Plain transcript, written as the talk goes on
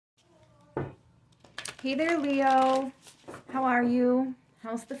Hey there, Leo. How are you?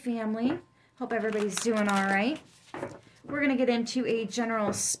 How's the family? Hope everybody's doing all right. We're going to get into a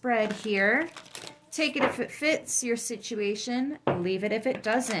general spread here. Take it if it fits your situation. Leave it if it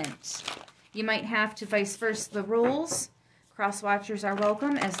doesn't. You might have to vice versa the rules. Cross watchers are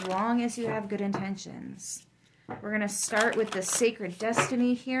welcome as long as you have good intentions. We're going to start with the Sacred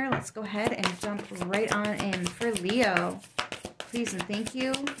Destiny here. Let's go ahead and jump right on in for Leo. Please and thank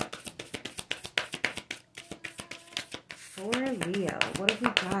you. For Leo, what have we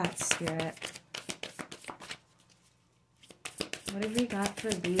got, Spirit? What have we got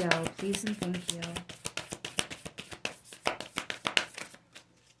for Leo? Please and thank you.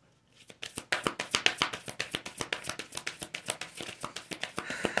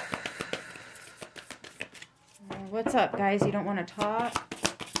 What's up, guys? You don't want to talk?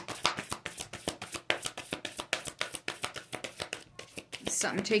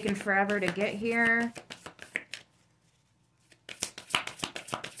 Something taking forever to get here.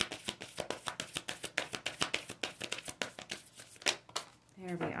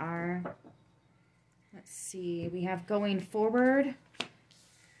 There we are. Let's see. We have going forward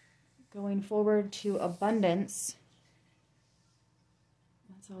to abundance.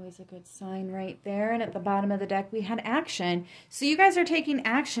 That's always a good sign right there. And at the bottom of the deck, we had action. So you guys are taking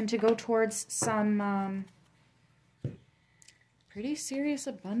action to go towards some pretty serious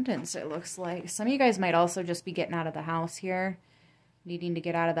abundance, it looks like. Some of you guys might also just be getting out of the house here. Needing to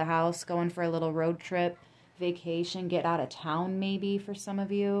get out of the house, going for a little road trip, vacation, get out of town maybe for some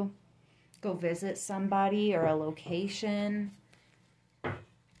of you. Go visit somebody or a location.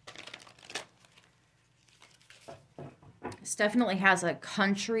 This definitely has a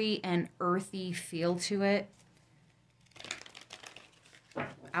country and earthy feel to it.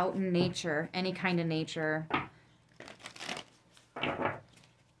 Out in nature, any kind of nature.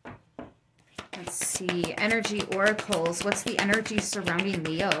 Let's see, energy oracles. What's the energy surrounding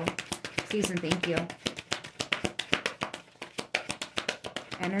Leo? Please and thank you.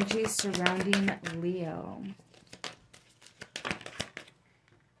 Energy surrounding Leo.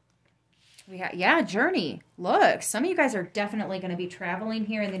 We have, yeah, journey. Look, some of you guys are definitely going to be traveling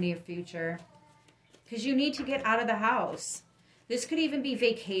here in the near future because you need to get out of the house. This could even be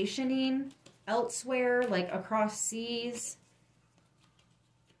vacationing elsewhere, like across seas.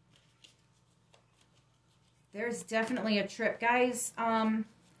 There's definitely a trip. Guys,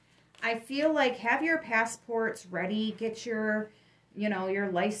 I feel like have your passports ready. Get your, you know, your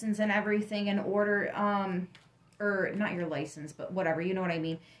license and everything in order. Or not your license, but whatever. You know what I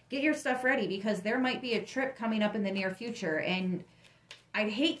mean. Get your stuff ready because there might be a trip coming up in the near future. And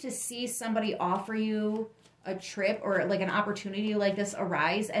I'd hate to see somebody offer you a trip or like an opportunity like this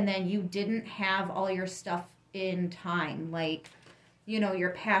arise and then you didn't have all your stuff in time. Like, you know,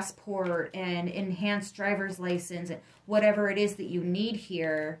 your passport and enhanced driver's license and whatever it is that you need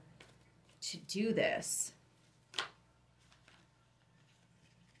here to do this.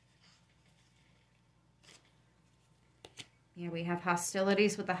 Yeah, we have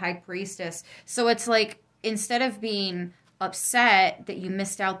hostilities with the High Priestess. So it's like, instead of being upset that you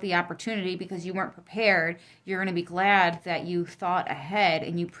missed out the opportunity because you weren't prepared, you're going to be glad that you thought ahead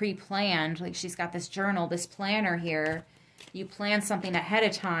and you pre-planned. Like she's got this journal, this planner here. You plan something ahead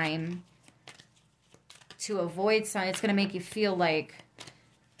of time to avoid something. It's going to make you feel like,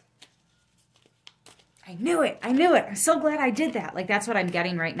 I knew it. I knew it. I'm so glad I did that. Like that's what I'm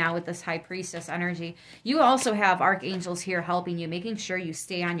getting right now with this High Priestess energy. You also have archangels here helping you, making sure you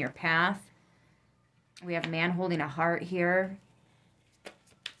stay on your path. We have man holding a heart here.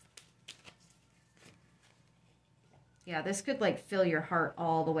 Yeah, this could like fill your heart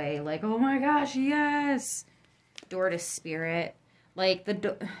all the way. Like, oh my gosh, yes. Door to spirit. Like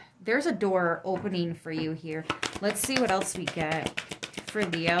there's a door opening for you here. Let's see what else we get for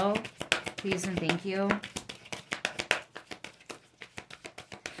Leo. Please and thank you.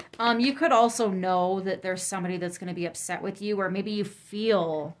 You could also know that there's somebody that's going to be upset with you, or maybe you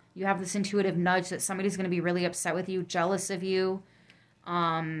feel you have this intuitive nudge that somebody's going to be really upset with you, jealous of you.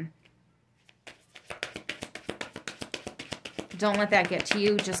 Don't let that get to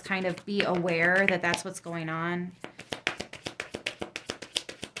you. Just kind of be aware that that's what's going on.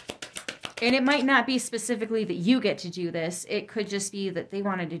 And it might not be specifically that you get to do this. It could just be that they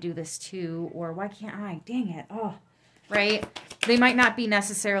wanted to do this too. Or why can't I? Dang it. Oh, right? They might not be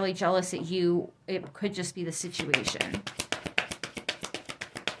necessarily jealous at you. It could just be the situation.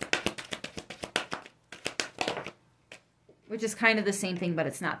 Which is kind of the same thing, but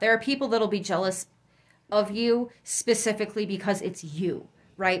it's not. There are people that'll be jealous of you specifically because it's you,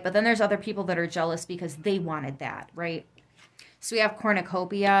 right? But then there's other people that are jealous because they wanted that, right? So we have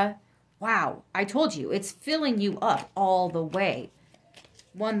cornucopia. Wow, I told you, it's filling you up all the way.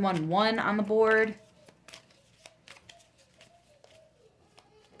 111 on the board.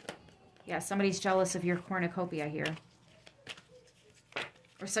 Yeah, somebody's jealous of your cornucopia here.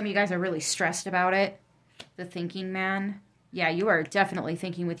 Or some of you guys are really stressed about it. The thinking man. Yeah, you are definitely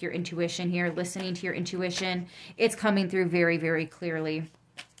thinking with your intuition here, listening to your intuition. It's coming through very, very clearly.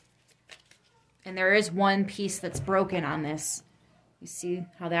 And there is one piece that's broken on this. You see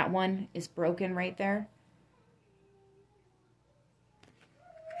how that one is broken right there?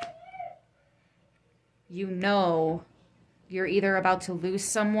 You know you're either about to lose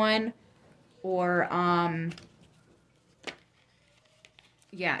someone or,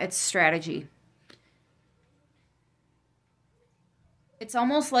 yeah, it's strategy. It's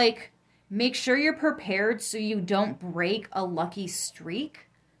almost like make sure you're prepared so you don't break a lucky streak.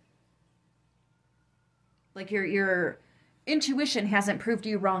 Like your intuition hasn't proved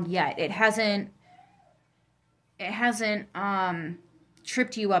you wrong yet. It hasn't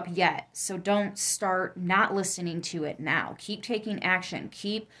tripped you up yet. So don't start not listening to it now. Keep taking action.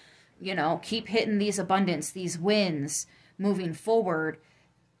 Keep hitting these abundance, these wins, moving forward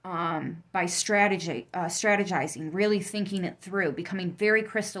by strategizing, really thinking it through, becoming very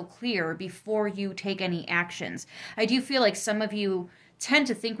crystal clear before you take any actions. I do feel like some of you tend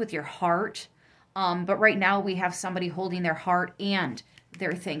to think with your heart, but right now we have somebody holding their heart and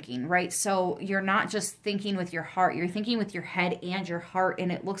their thinking, right? So you're not just thinking with your heart, you're thinking with your head and your heart,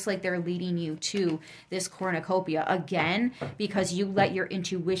 and it looks like they're leading you to this cornucopia again because you let your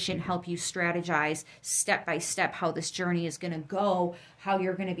intuition help you strategize step by step how this journey is going to go, how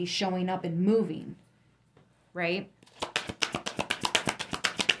you're going to be showing up and moving, right?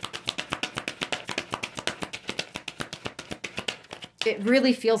 It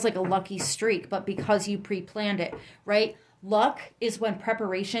really feels like a lucky streak, but because you pre-planned it, right? Luck is when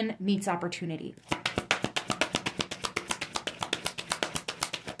preparation meets opportunity.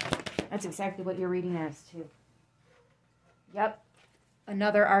 That's exactly what you're reading as, too. Yep.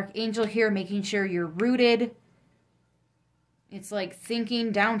 Another archangel here, making sure you're rooted. It's like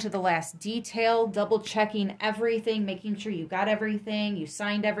thinking down to the last detail, double-checking everything, making sure you got everything, you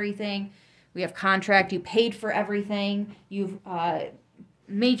signed everything. We have contract, you paid for everything, you've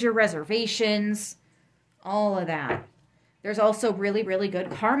made your reservations, all of that. There's also really, really good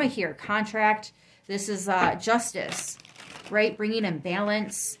karma here. Contract, this is justice, right? Bringing in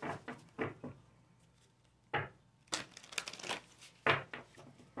balance.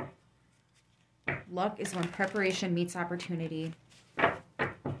 Luck is when preparation meets opportunity.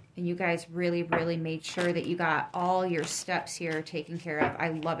 And you guys really, really made sure that you got all your steps here taken care of. I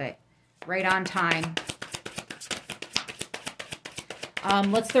love it. Right on time.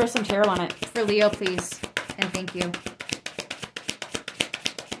 Let's throw some tarot on it for Leo, please. And thank you.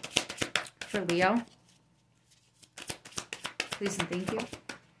 For Leo. Please and thank you.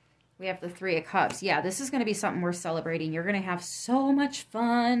 We have the Three of Cups. Yeah, this is going to be something worth celebrating. You're going to have so much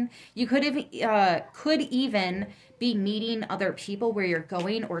fun. You could even be meeting other people where you're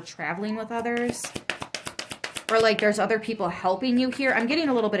going or traveling with others. Or like there's other people helping you here. I'm getting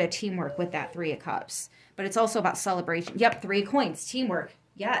a little bit of teamwork with that Three of Cups. But it's also about celebration. Yep, 3 coins. Teamwork.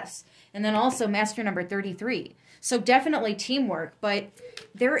 Yes. And then also master number 33. So definitely teamwork. But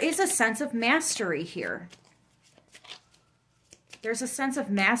there is a sense of mastery here. There's a sense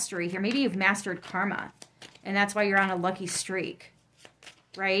of mastery here. Maybe you've mastered karma. And that's why you're on a lucky streak.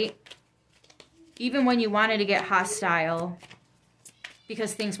 Right? Even when you wanted to get hostile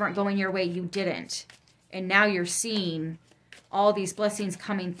because things weren't going your way, you didn't. And now you're seeing all these blessings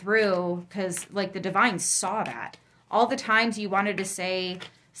coming through because, like, the divine saw that. All the times you wanted to say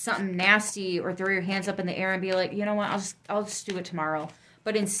something nasty or throw your hands up in the air and be like, you know what, I'll just do it tomorrow.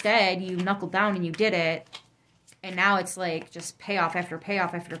 But instead, you knuckled down and you did it. And now it's like just payoff after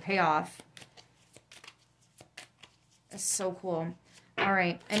payoff after payoff. That's so cool. All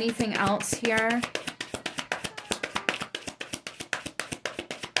right. Anything else here?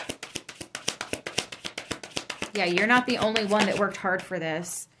 Yeah, you're not the only one that worked hard for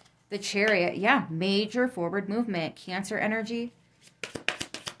this. The Chariot. Yeah, major forward movement. Cancer energy.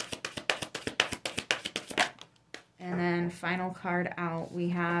 And then final card out, we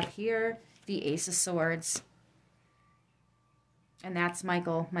have here the Ace of Swords. And that's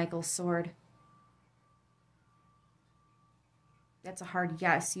Michael's sword. That's a hard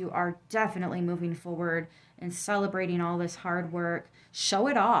yes. You are definitely moving forward and celebrating all this hard work. Show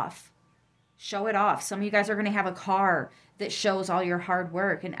it off. Show it off. Some of you guys are going to have a car that shows all your hard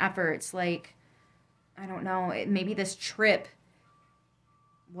work and efforts. Like, I don't know, maybe this trip,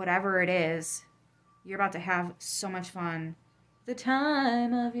 whatever it is, you're about to have so much fun. the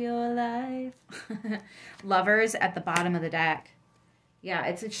time of your life. Lovers at the bottom of the deck. Yeah,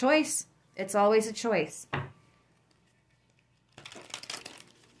 it's a choice. It's always a choice.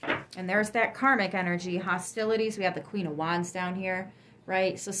 And there's that karmic energy, hostilities. We have the Queen of Wands down here,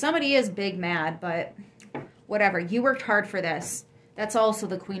 right? So somebody is big mad, but whatever. You worked hard for this. That's also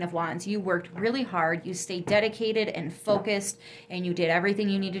the Queen of Wands. You worked really hard. You stayed dedicated and focused, and you did everything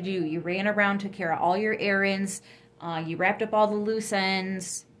you needed to do. You ran around, took care of all your errands. You wrapped up all the loose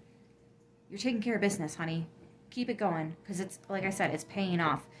ends. You're taking care of business, honey. Keep it going, because it's, like I said, it's paying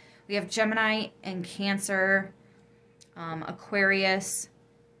off. We have Gemini and Cancer, Aquarius,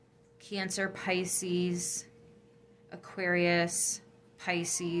 Cancer, Pisces, Aquarius,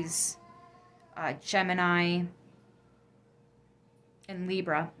 Pisces, Gemini, and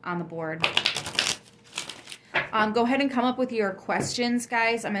Libra on the board. Go ahead and come up with your questions,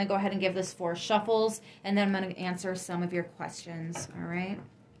 guys. I'm going to go ahead and give this 4 shuffles, and then I'm going to answer some of your questions, all right?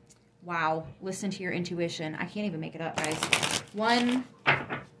 Wow. Listen to your intuition. I can't even make it up, guys. 1,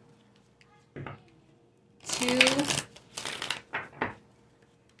 2,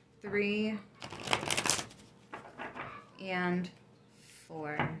 3, and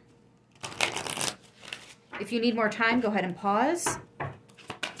 4. If you need more time, go ahead and pause.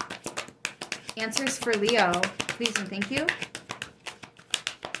 Answers for Leo, please and thank you.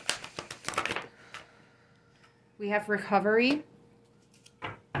 We have recovery.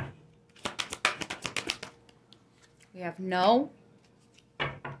 We have no.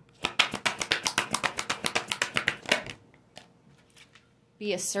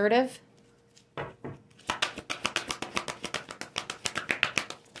 Be assertive.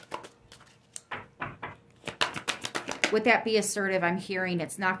 With that be assertive, I'm hearing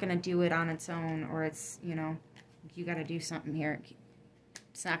it's not going to do it on its own, or it's, you know, you got to do something here.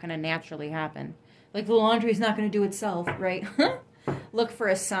 It's not going to naturally happen. Like the laundry's not going to do itself, right? Look for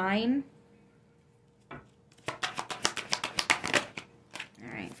a sign. All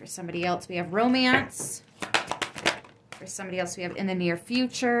right, for somebody else, we have romance. For somebody else, we have in the near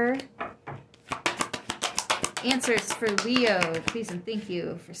future. Answers for Leo, please and thank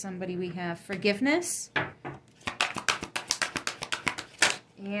you. For somebody, we have forgiveness.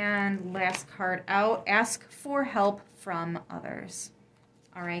 And last card out, ask for help from others.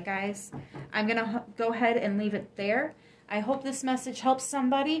 All right, guys. I'm going to go ahead and leave it there. I hope this message helps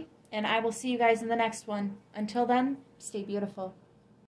somebody, and I will see you guys in the next one. Until then, stay beautiful.